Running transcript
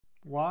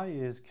Why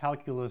is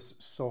calculus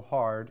so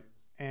hard,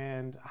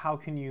 and how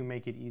can you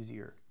make it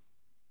easier?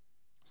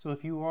 So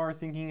if you are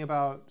thinking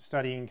about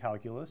studying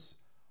calculus,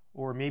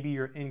 or maybe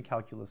you're in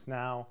calculus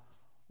now,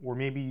 or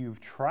maybe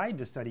you've tried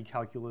to study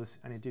calculus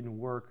and it didn't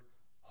work,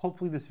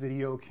 hopefully this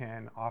video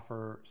can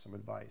offer some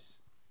advice.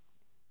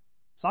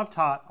 So I've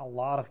taught a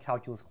lot of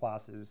calculus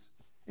classes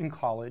in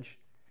college,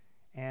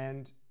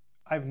 and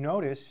I've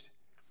noticed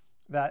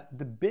that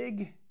the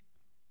big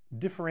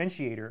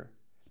differentiator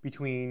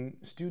between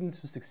students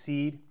who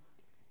succeed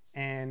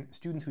and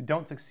students who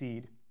don't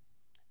succeed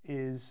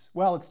is,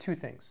 well, it's two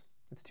things.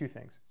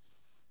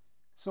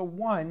 So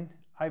one,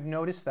 I've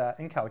noticed that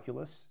in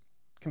calculus,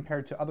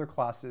 compared to other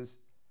classes,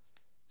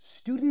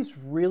 students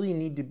really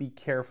need to be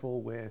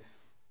careful with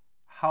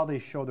how they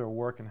show their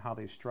work and how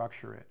they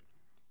structure it.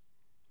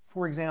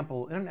 For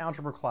example, in an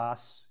algebra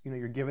class,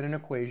 you're given an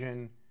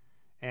equation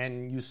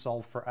and you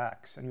solve for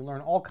x, and you learn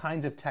all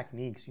kinds of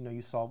techniques.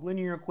 You solve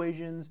linear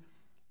equations,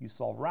 you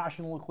solve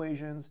rational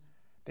equations,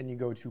 then you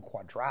go to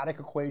quadratic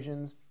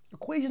equations,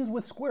 equations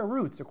with square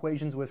roots,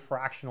 equations with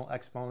fractional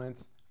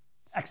exponents,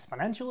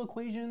 exponential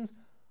equations,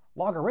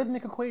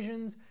 logarithmic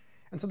equations.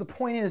 And so the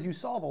point is, you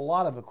solve a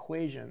lot of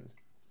equations.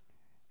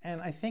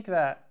 And I think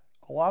that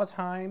a lot of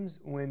times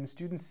when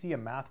students see a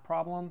math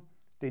problem,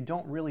 they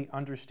don't really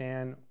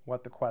understand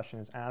what the question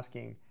is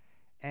asking.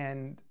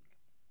 And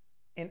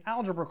in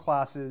algebra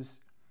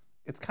classes,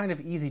 it's kind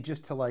of easy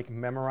just to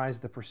memorize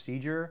the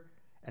procedure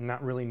and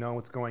not really know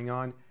what's going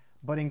on.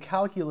 But in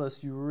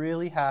calculus, you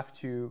really have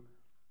to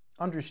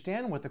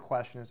understand what the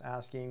question is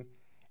asking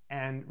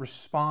and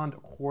respond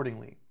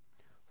accordingly.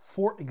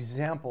 For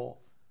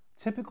example,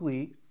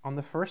 typically on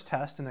the first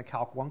test in a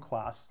Calc 1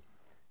 class,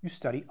 you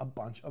study a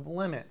bunch of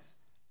limits.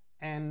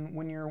 And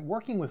when you're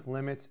working with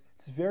limits,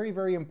 it's very,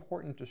 very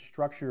important to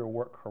structure your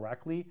work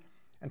correctly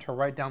and to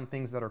write down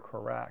things that are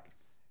correct.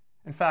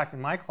 In fact,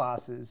 in my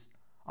classes,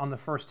 on the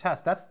first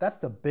test, that's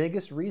the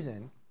biggest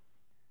reason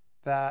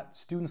that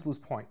students lose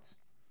points,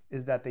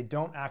 is that they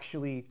don't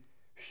actually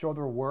show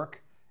their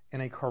work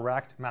in a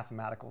correct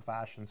mathematical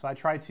fashion. So I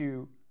try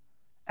to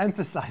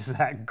emphasize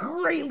that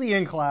greatly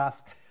in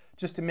class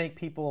just to make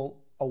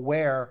people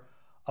aware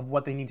of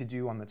what they need to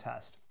do on the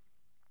test.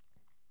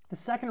 The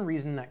second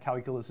reason that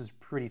calculus is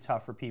pretty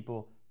tough for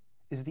people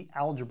is the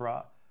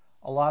algebra.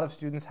 A lot of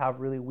students have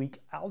really weak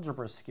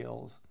algebra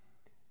skills.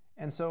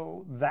 And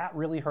so that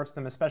really hurts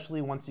them,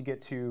 especially once you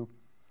get to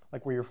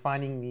where you're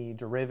finding the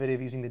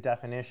derivative using the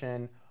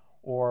definition,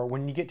 or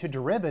when you get to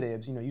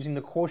derivatives, using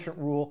the quotient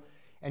rule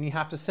and you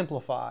have to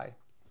simplify.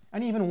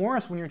 And even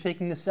worse when you're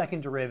taking the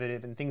second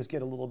derivative and things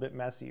get a little bit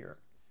messier.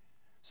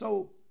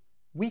 So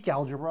weak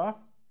algebra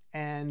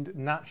and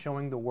not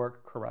showing the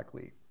work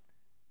correctly.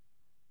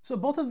 So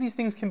both of these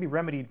things can be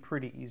remedied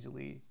pretty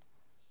easily.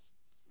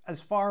 As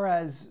far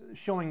as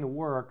showing the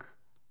work,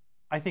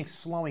 I think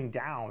slowing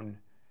down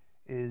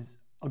is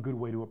a good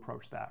way to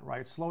approach that,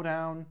 right? Slow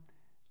down,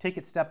 take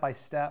it step by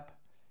step.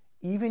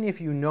 Even if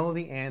you know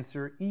the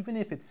answer, even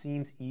if it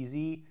seems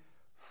easy,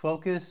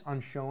 focus on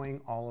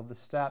showing all of the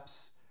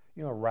steps,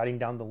 writing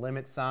down the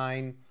limit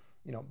sign,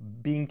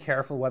 being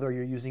careful whether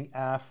you're using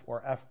f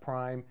or f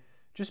prime.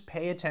 Just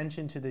pay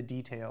attention to the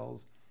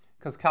details,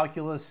 because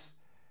calculus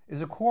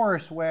is a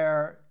course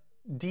where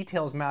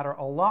details matter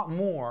a lot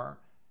more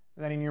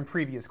than in your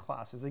previous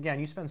classes. Again,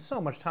 you spend so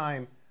much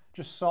time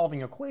just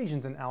solving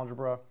equations in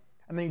algebra,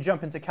 and then you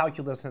jump into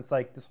calculus and it's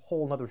like this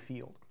whole other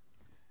field.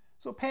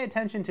 So pay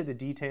attention to the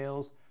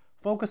details,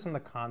 focus on the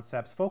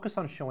concepts, focus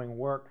on showing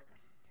work.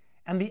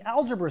 And the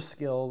algebra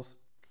skills,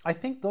 I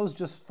think those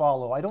just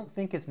follow. I don't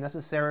think it's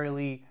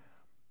necessarily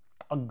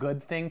a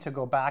good thing to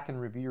go back and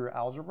review your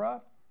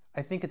algebra.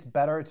 I think it's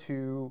better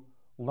to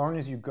learn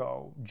as you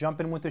go. Jump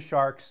in with the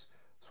sharks,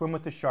 swim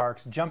with the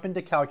sharks, jump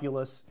into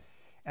calculus,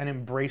 and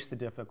embrace the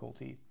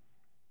difficulty.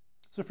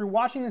 So if you're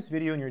watching this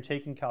video and you're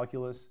taking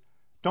calculus,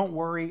 don't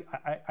worry.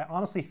 I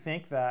honestly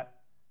think that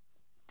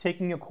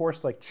taking a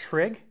course like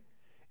Trig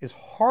is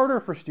harder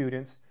for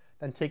students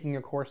than taking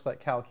a course like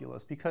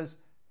calculus, because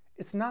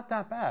it's not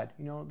that bad.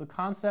 The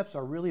concepts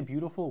are really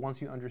beautiful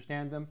once you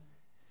understand them.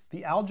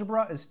 The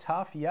algebra is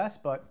tough, yes,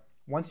 but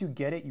once you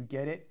get it, you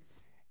get it.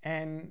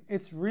 And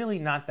it's really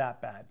not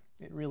that bad.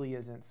 It really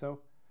isn't. So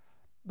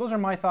those are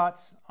my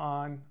thoughts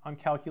on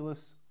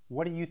calculus.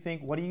 What do you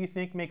think? What do you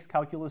think makes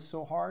calculus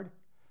so hard?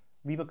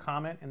 Leave a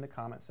comment in the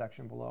comment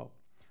section below.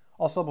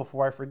 Also,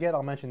 before I forget,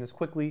 I'll mention this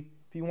quickly.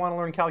 If you want to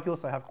learn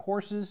calculus, I have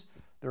courses.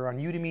 They're on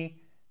Udemy.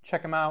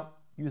 Check them out.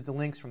 Use the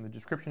links from the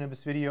description of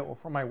this video or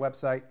from my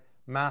website,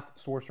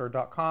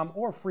 mathsorcerer.com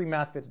or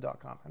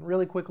freemathbits.com. And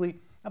really quickly,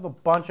 I have a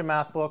bunch of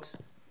math books.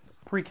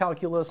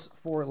 Pre-calculus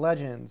for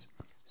legends.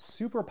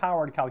 Super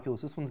powered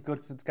calculus. This one's good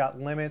because it's got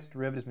limits,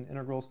 derivatives, and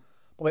integrals.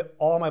 But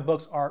all my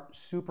books are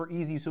super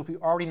easy, so if you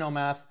already know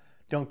math,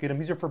 don't get them.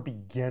 These are for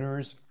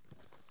beginners.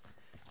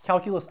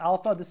 Calculus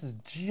Alpha, this is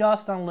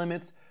just on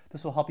limits.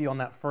 This will help you on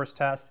that first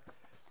test.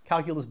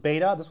 Calculus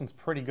Beta, this one's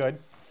pretty good.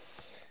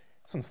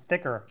 This one's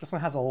thicker. This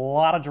one has a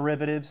lot of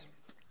derivatives.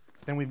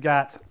 Then we've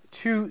got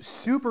two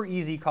super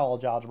easy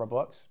college algebra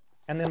books.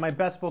 And then my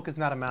best book is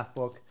not a math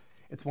book.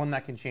 It's one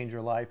that can change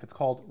your life. It's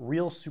called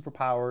Real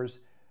Superpowers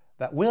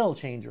That Will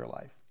Change Your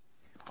Life.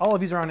 All of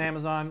these are on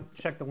Amazon.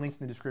 Check the link in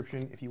the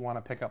description if you want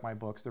to pick up my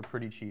books. They're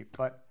pretty cheap.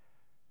 But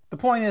the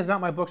point is not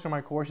my books or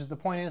my courses. The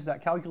point is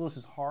that calculus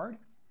is hard.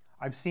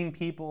 I've seen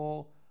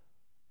people,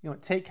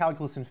 take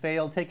calculus and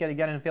fail, take it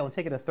again and fail, and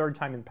take it a third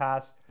time and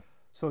pass.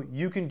 So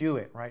you can do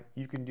it, right?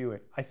 You can do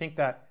it. I think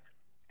that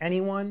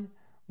anyone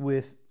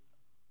with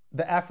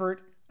the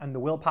effort and the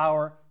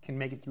willpower can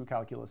make it through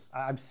calculus.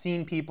 I've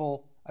seen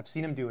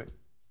them do it.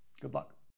 Good luck.